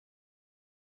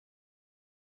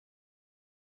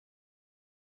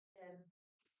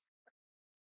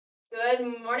Good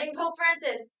morning, Pope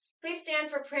Francis. Please stand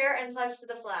for prayer and pledge to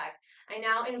the flag. I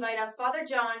now invite up Father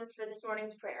John for this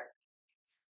morning's prayer.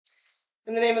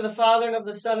 In the name of the Father, and of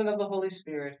the Son, and of the Holy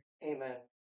Spirit. Amen.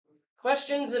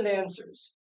 Questions and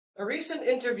answers. A recent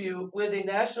interview with a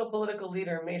national political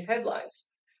leader made headlines,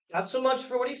 not so much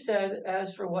for what he said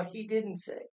as for what he didn't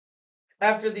say.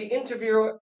 After the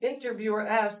interviewer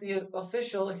asked the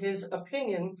official his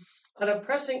opinion on a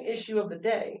pressing issue of the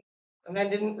day, the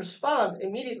man didn't respond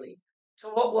immediately to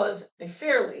what was a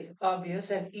fairly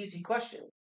obvious and easy question.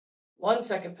 1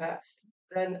 second passed,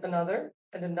 then another,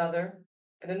 and another,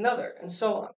 and another, and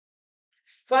so on.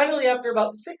 Finally, after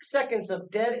about 6 seconds of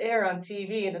dead air on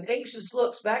TV and an anxious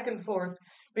looks back and forth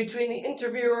between the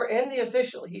interviewer and the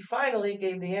official, he finally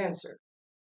gave the answer.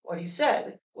 What he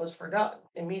said was forgotten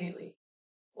immediately.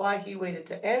 Why he waited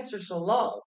to answer so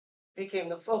long became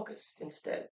the focus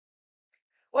instead.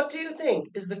 What do you think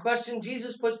is the question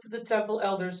Jesus puts to the temple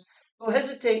elders who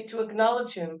hesitate to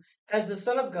acknowledge him as the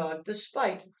Son of God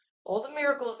despite all the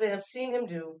miracles they have seen him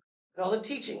do and all the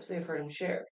teachings they've heard him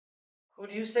share? Who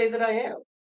do you say that I am?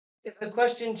 Is the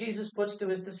question Jesus puts to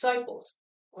his disciples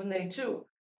when they too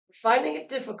are finding it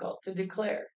difficult to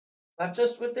declare, not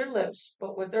just with their lips,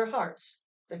 but with their hearts,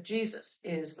 that Jesus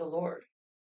is the Lord.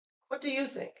 What do you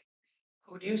think?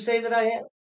 Who do you say that I am?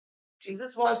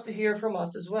 Jesus wants to hear from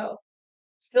us as well.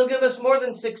 He'll give us more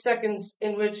than 6 seconds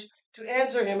in which to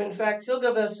answer him. In fact, he'll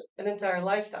give us an entire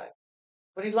lifetime.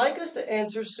 But he'd like us to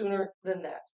answer sooner than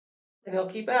that. And he'll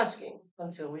keep asking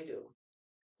until we do.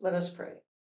 Let us pray.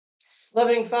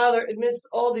 Loving Father, amidst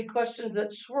all the questions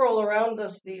that swirl around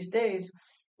us these days,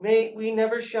 may we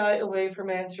never shy away from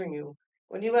answering you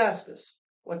when you ask us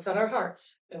what's on our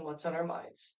hearts and what's on our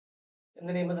minds. In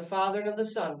the name of the Father, and of the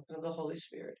Son, and of the Holy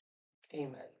Spirit.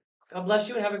 Amen. God bless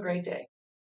you and have a great day.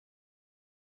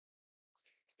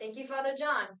 Thank you, Father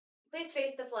John. Please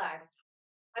face the flag.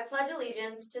 I pledge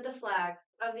allegiance to the flag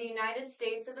of the United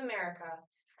States of America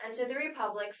and to the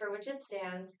republic for which it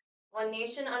stands, one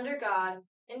nation under God,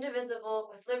 indivisible,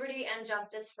 with liberty and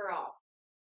justice for all.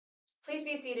 Please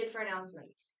be seated for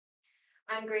announcements.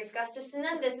 I'm Grace Gustafson,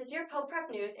 and this is your Pope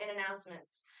Prep News and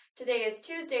Announcements. Today is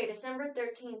Tuesday, December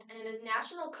 13th, and it is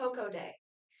National Cocoa Day.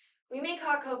 We make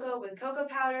hot cocoa with cocoa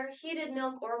powder, heated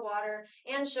milk or water,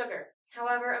 and sugar.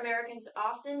 However, Americans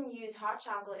often use hot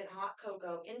chocolate and hot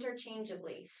cocoa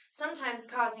interchangeably, sometimes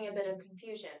causing a bit of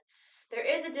confusion. There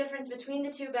is a difference between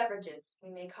the two beverages.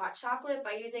 We make hot chocolate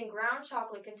by using ground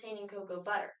chocolate containing cocoa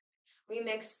butter. We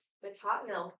mix with hot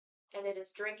milk, and it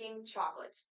is drinking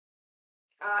chocolate.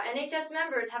 NHS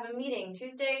members have a meeting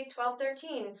Tuesday,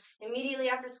 12/13, immediately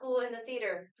after school in the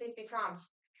theater. Please be prompt.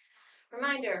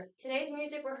 Reminder, today's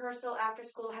music rehearsal after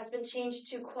school has been changed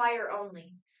to choir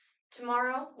only.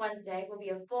 Tomorrow, Wednesday, will be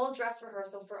a full dress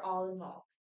rehearsal for all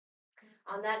involved.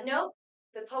 On that note,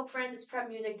 the Pope Francis Prep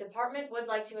Music Department would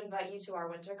like to invite you to our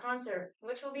winter concert,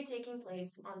 which will be taking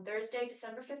place on Thursday,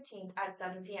 December 15th at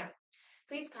 7 p.m.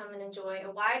 Please come and enjoy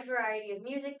a wide variety of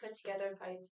music put together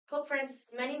by Pope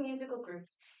Francis' many musical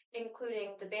groups,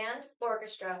 including the band,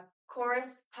 orchestra,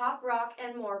 chorus, pop, rock,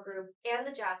 and more group, and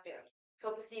the jazz band.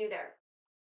 Hope to see you there.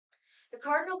 The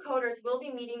Cardinal Coders will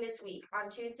be meeting this week on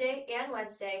Tuesday and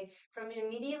Wednesday from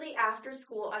immediately after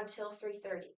school until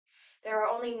 3:30. There are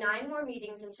only 9 more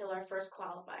meetings until our first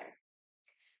qualifier.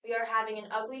 We are having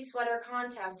an ugly sweater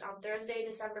contest on Thursday,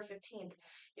 December 15th.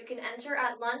 You can enter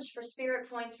at lunch for spirit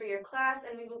points for your class,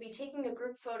 and we will be taking a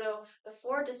group photo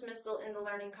before dismissal in the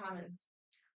Learning Commons.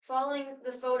 Following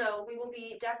the photo, we will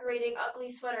be decorating ugly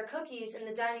sweater cookies in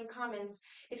the dining commons.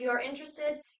 If you are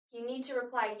interested, you need to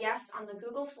reply yes on the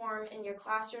Google form in your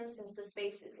classroom since the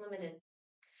space is limited.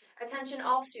 Attention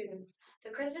all students, the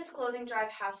Christmas clothing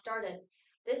drive has started.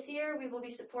 This year, we will be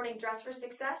supporting Dress for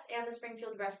Success and the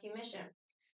Springfield Rescue Mission.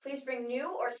 Please bring new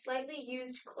or slightly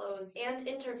used clothes and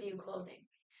interview clothing.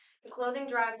 The clothing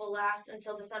drive will last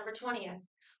until December 20th.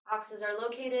 Boxes are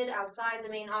located outside the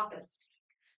main office.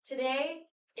 Today,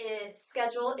 its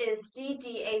schedule is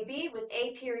CDAB with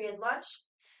A period lunch.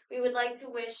 We would like to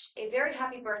wish a very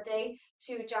happy birthday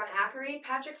to John Ackery,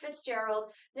 Patrick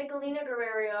Fitzgerald, Nicolina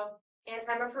Guerrero, and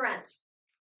Emma Parent.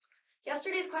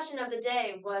 Yesterday's question of the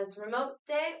day was remote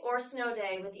day or snow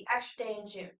day with the extra day in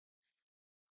June.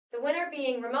 The winner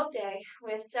being remote day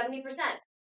with 70%.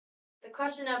 The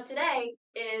question of today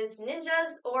is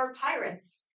ninjas or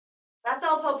pirates. That's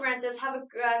all, Pope Francis.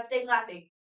 Stay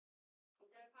classy.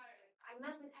 I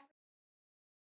mustn't